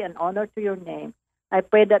glory and honor to your name. I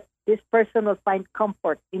pray that this person will find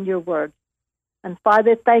comfort in your words. And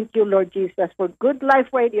Father, thank you, Lord Jesus, for Good Life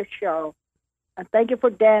Radio Show. And thank you for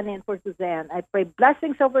Danny and for Suzanne. I pray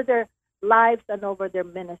blessings over their lives and over their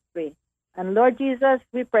ministry. And Lord Jesus,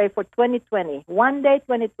 we pray for 2020, one day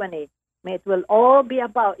 2020. May it will all be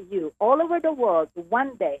about you all over the world.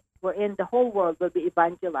 One day, wherein the whole world will be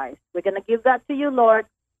evangelized. We're going to give that to you, Lord,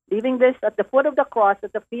 leaving this at the foot of the cross,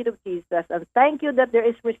 at the feet of Jesus. And thank you that there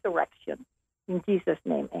is resurrection. In Jesus'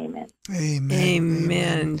 name, amen. Amen.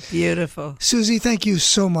 Amen. Beautiful. Susie, thank you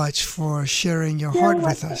so much for sharing your heart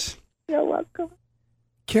with us. You're welcome.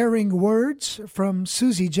 Caring words from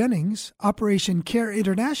Susie Jennings,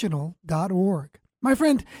 OperationCareInternational.org. My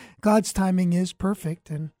friend, God's timing is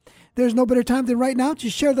perfect, and there's no better time than right now to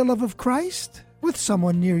share the love of Christ with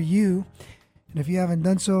someone near you. And if you haven't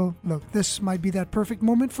done so, look, this might be that perfect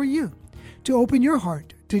moment for you to open your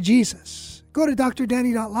heart to Jesus. Go to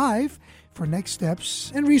drdanny.live for next steps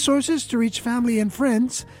and resources to reach family and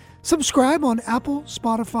friends. Subscribe on Apple,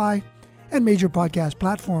 Spotify, and major podcast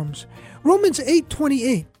platforms. Romans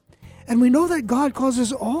 8:28. And we know that God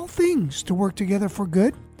causes all things to work together for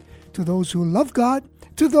good to those who love God,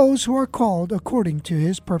 to those who are called according to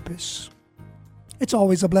His purpose. It's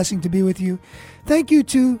always a blessing to be with you. Thank you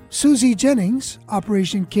to Susie Jennings,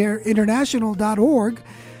 OperationCareInternational.org.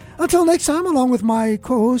 Until next time, along with my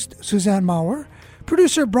co-host Suzanne Maurer,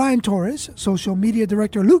 producer Brian Torres, social media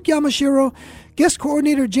director Luke Yamashiro, guest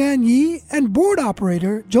coordinator Jan Yee, and board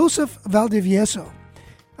operator Joseph Valdivieso.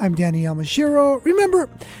 I'm Danny Yamashiro. Remember,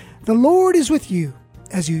 the Lord is with you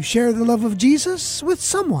as you share the love of Jesus with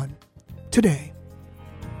someone today.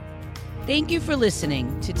 Thank you for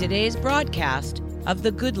listening to today's broadcast of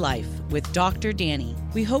The Good Life with Dr. Danny.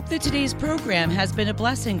 We hope that today's program has been a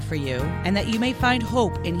blessing for you and that you may find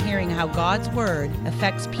hope in hearing how God's Word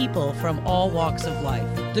affects people from all walks of life.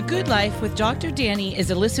 The Good Life with Dr. Danny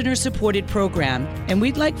is a listener-supported program, and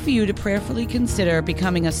we'd like for you to prayerfully consider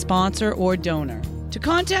becoming a sponsor or donor. To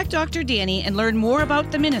contact Dr. Danny and learn more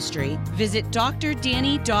about the ministry, visit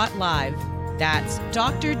drdanny.live. That's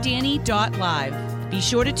drdanny.live. Be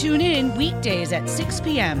sure to tune in weekdays at 6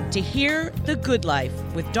 p.m. to hear The Good Life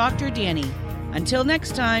with Dr. Danny. Until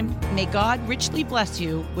next time, may God richly bless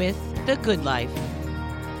you with The Good Life.